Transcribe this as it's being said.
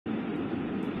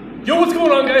Yo, what's going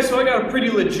on, guys? So I got a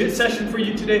pretty legit session for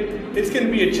you today. It's going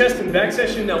to be a chest and back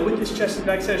session. Now with this chest and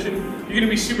back session, you're going to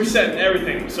be supersetting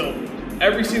everything. So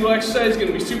every single exercise is going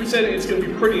to be supersetting. It's going to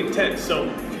be pretty intense. So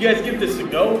if you guys give this a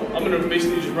go, I'm going to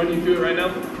basically just run you through it right now.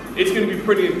 It's going to be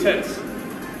pretty intense.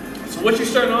 So what you're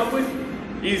starting off with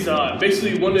is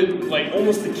basically one of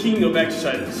almost the king of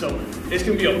exercises. So it's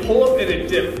going to be a pull-up and a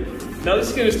dip. Now this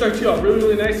is going to start you off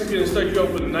really nice. It's going to start you off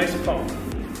with a nice pump.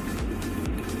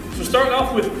 So starting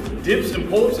off with dips and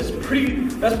pull-ups is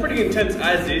that's pretty intense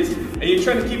as is, and you're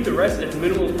trying to keep the rest as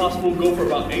minimal as possible. Go for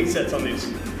about 8 sets on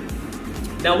these.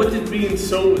 Now with it being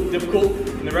so difficult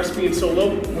and the rest being so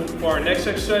low, for our next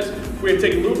exercise, we're going to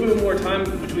take a little bit more time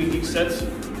between each sets,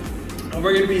 and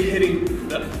we're going to be hitting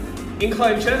the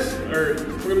incline chest, or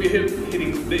we're going to be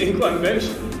hitting the incline bench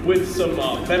with some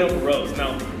bent over rows.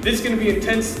 Now this is going to be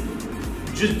intense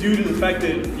just due to the fact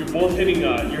that you're both hitting,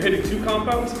 you're hitting 2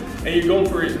 compounds and you're going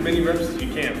for as many reps as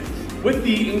you can. With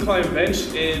the incline bench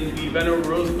and the bent over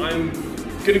rows, I'm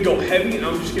gonna go heavy and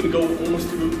I'm just gonna go almost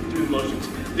through the motions.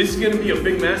 This is gonna be a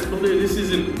big mass builder. This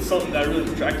isn't something that I really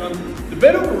contract on. The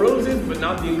bent over rows is, but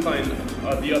not the incline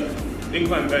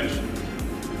bench.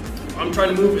 I'm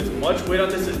trying to move as much weight on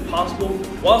this as possible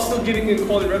while still getting in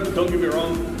quality reps, don't get me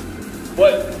wrong.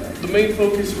 But the main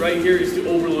focus right here is to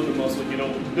overload the muscle,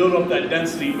 build up that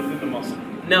density within the muscle.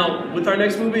 Now, with our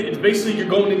next movement, it's basically you're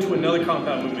going into another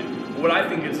compound movement. What I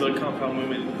think is a compound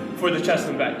movement for the chest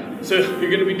and back. So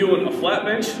you're gonna be doing a flat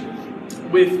bench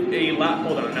with a lat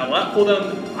pull down. Now lat pull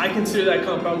down, I consider that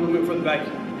compound movement for the back.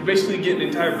 You're basically getting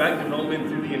entire back development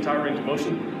through the entire range of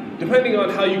motion, depending on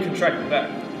how you contract the back.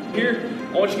 Here,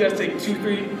 I want you guys to take 2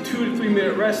 to 3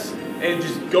 minute rests and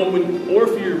just go in, or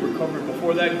if you're recovered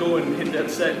before that, go and hit that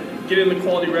set, get in the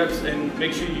quality reps, and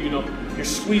make sure you're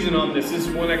squeezing on this. This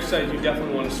is one exercise you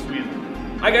definitely want to squeeze.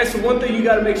 Alright guys, so one thing you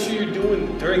got to make sure you're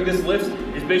doing during this lift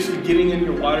is basically getting in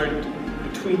your water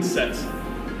between sets.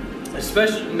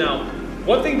 Especially now,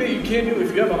 one thing that you can do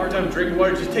if you have a hard time drinking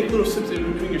water, just take little sips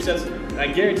in between your sets, and I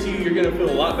guarantee you're going to feel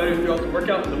a lot better throughout the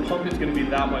workout, and the pump is going to be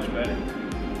that much better.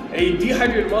 A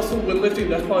dehydrated muscle when lifting,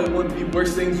 that's probably one of the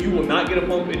worst things. You will not get a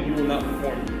pump and you will not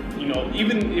perform.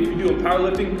 Even if you're doing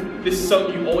powerlifting, this is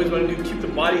something you always want to do. Keep the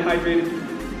body hydrated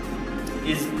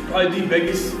is probably the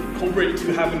biggest culprit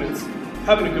to having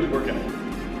a good workout.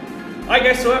 Alright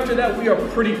guys, so after that we are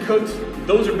pretty cooked.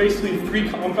 Those are basically 3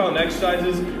 compound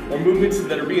exercises or movements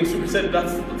that are being supersetted.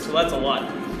 So that's a lot.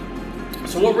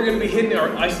 So what we're going to be hitting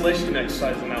are isolation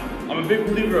exercises now. I'm a big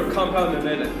believer of compound and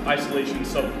then isolation.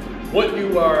 So what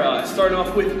you are starting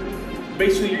off with,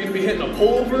 basically you're going to be hitting a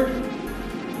pullover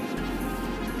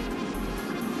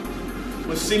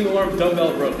with single arm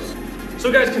dumbbell rows.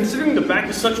 So guys, considering the back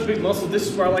is such a big muscle, this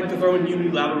is where I like to throw in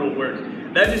unilateral work.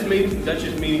 That's just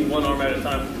meaning one arm at a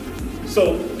time.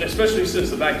 So, especially since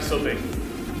the back is so big.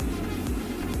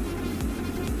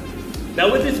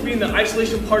 Now with this being the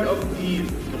isolation part of the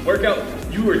workout,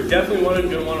 you are definitely going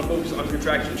to want to focus on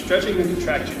contraction, stretching and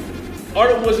contraction.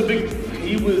 Arnold was big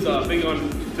on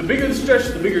the bigger the stretch,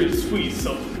 the bigger the squeeze.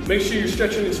 So make sure you're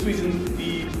stretching and squeezing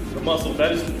the muscle.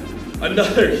 That is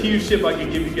another huge tip I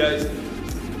can give you guys.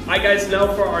 Alright guys,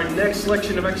 now for our next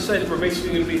selection of exercise, we're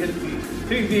basically going to be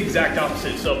hitting the exact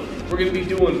opposite. So we're going to be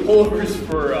doing pullovers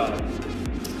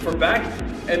for back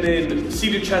and then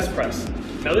seated chest press.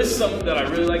 Now this is something that I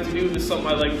really like to do. This is something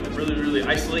I like to really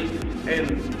isolate,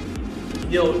 and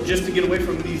just to get away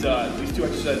from these 2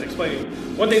 exercises explaining.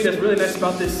 One thing that's really nice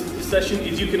about this session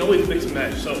is you can always mix and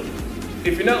match. So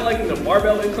if you're not liking the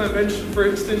barbell incline bench, for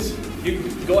instance, you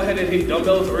can go ahead and hit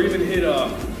dumbbells or even hit a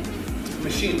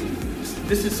machine.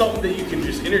 This is something that you can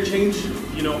just interchange,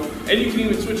 and you can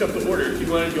even switch up the order. If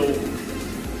you want to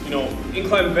go,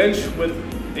 incline bench with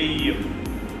a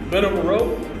bent over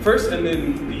row first, and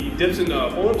then the dips and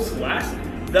pull-ups last,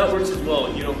 that works as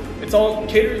well. It's all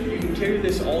catered. You can cater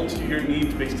this all to your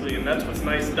needs basically, and that's what's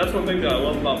nice. That's one thing that I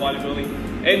love about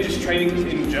bodybuilding and just training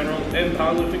in general and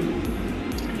powerlifting.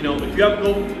 If you have a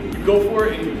goal, you go for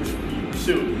it and you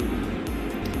pursue it.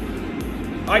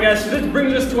 Alright guys, so this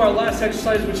brings us to our last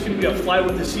exercise, which is going to be a fly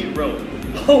with the seated row.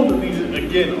 Both of these,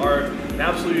 again, are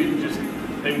absolutely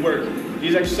they work.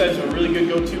 These exercises are a really good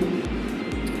go-to.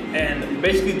 And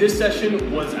basically this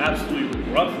session was absolutely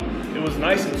rough. It was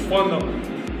nice, it was fun though.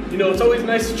 It's always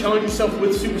nice to challenge yourself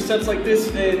with supersets like this.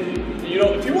 And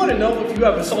if you want to know if you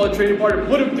have a solid training partner,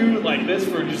 put them through like this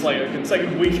for just like a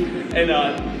consecutive week, and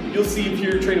you'll see if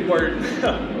your training partner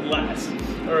lasts.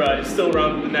 Or still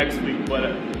around the next week, but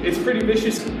it's pretty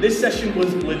vicious. This session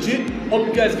was legit. Hope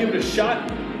you guys give it a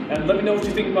shot, and let me know what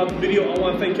you think about the video. I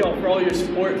want to thank y'all for all your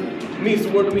support. It means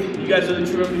the world to me. You guys are the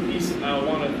true MVP. I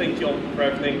want to thank y'all for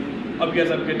everything. Hope you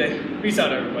guys have a good day. Peace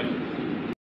out, everybody.